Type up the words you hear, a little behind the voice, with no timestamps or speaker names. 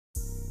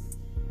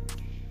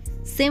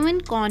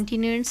7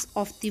 continents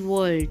of the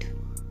world.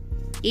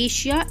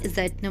 Asia is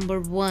at number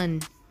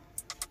 1.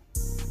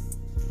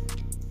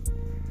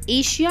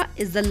 Asia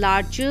is the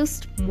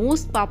largest,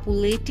 most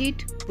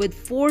populated with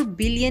 4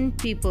 billion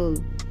people.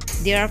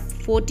 There are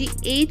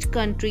 48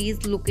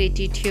 countries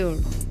located here.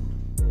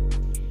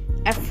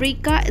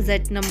 Africa is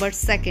at number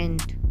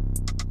 2nd.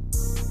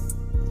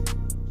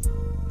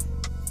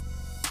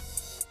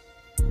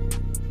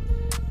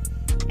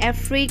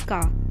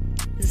 Africa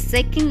is the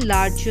second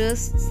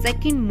largest,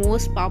 second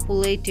most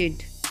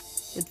populated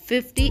with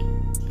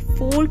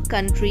 54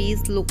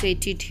 countries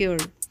located here.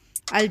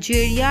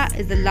 Algeria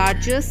is the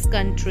largest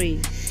country.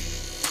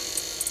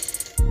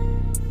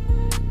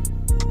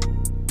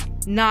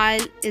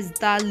 Nile is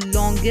the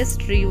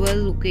longest river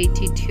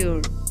located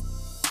here.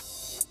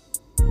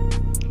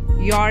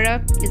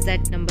 Europe is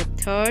at number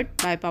 3rd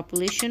by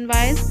population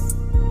wise.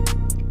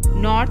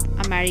 North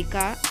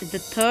America is the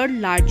 3rd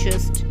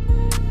largest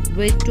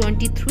with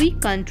 23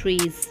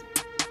 countries.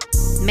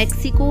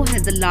 Mexico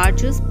has the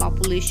largest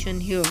population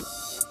here.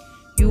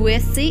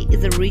 USA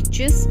is the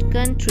richest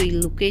country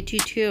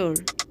located here.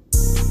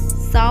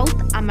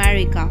 South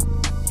America,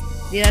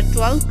 there are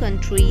 12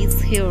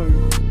 countries here.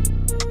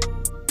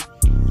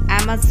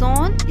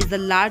 Amazon is the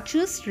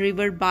largest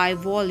river by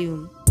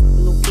volume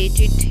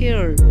located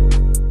here.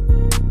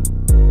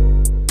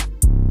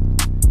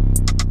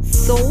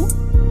 So,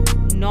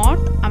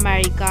 North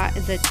America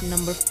is at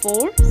number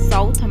 4,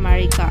 South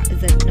America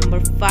is at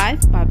number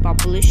 5 by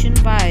population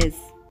wise.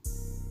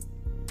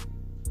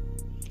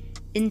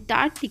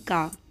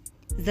 Antarctica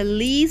is the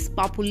least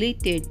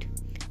populated,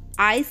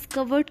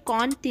 ice-covered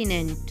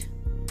continent.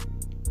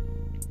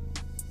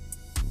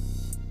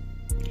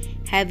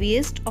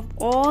 Heaviest of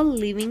all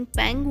living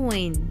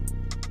penguin.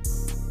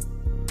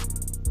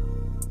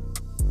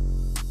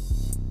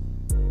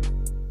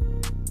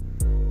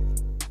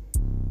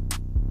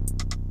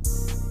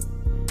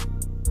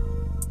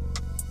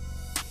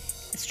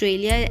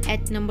 Australia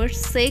at number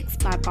 6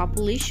 by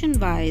population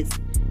wise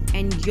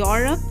and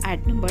Europe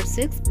at number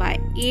 6 by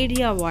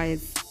area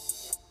wise.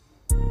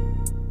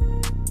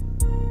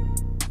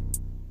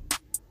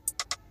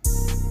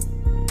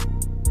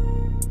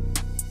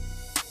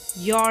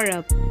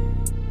 Europe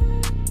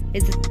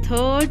is the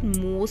 3rd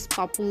most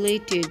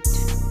populated.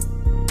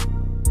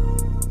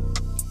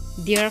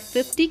 There are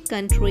 50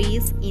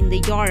 countries in the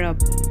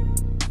Europe.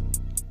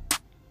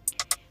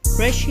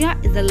 Russia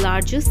is the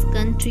largest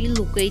country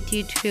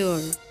located here.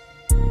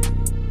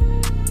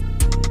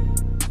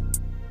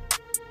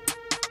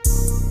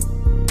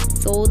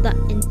 So the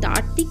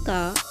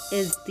Antarctica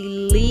is the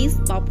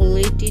least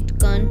populated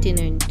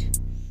continent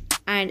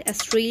and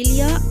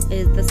Australia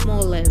is the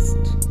smallest.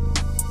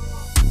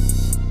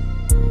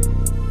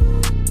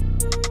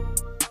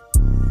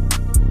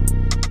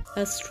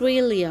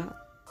 Australia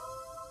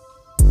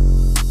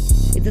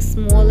is the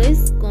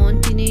smallest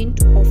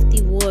continent of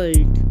the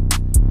world.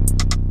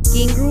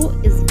 Kangaroo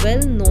is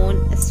well-known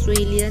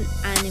Australian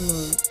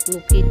animal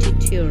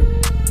located here.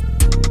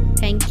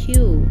 Thank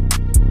you.